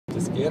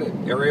get it.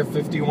 Area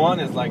 51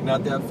 is like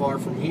not that far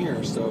from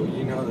here, so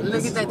you know that.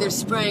 Look at that, they're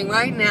spraying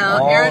right now.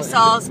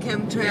 Aerosols,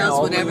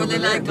 chemtrails, whatever they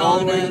like calling us. Go all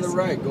the way us. to the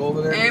right. Go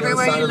over there to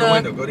Everywhere the side you of the look.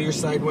 window. Go to your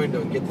side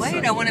window and get the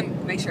Wait, I want to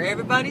make sure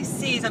everybody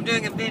sees I'm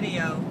doing a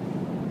video.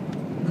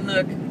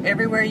 Look,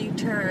 everywhere you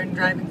turn,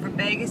 driving from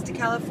Vegas to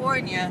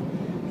California,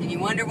 and you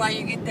wonder why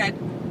you get that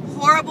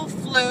horrible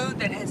flu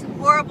that has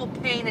horrible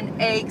pain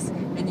and aches,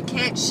 and you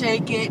can't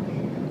shake it.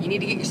 You need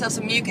to get yourself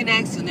some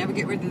Mucinex. You'll never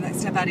get rid of that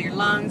stuff out of your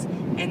lungs.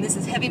 And this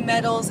is heavy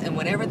metals and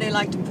whatever they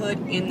like to put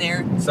in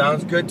there.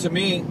 Sounds good to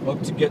me.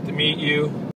 Hope to get to meet you.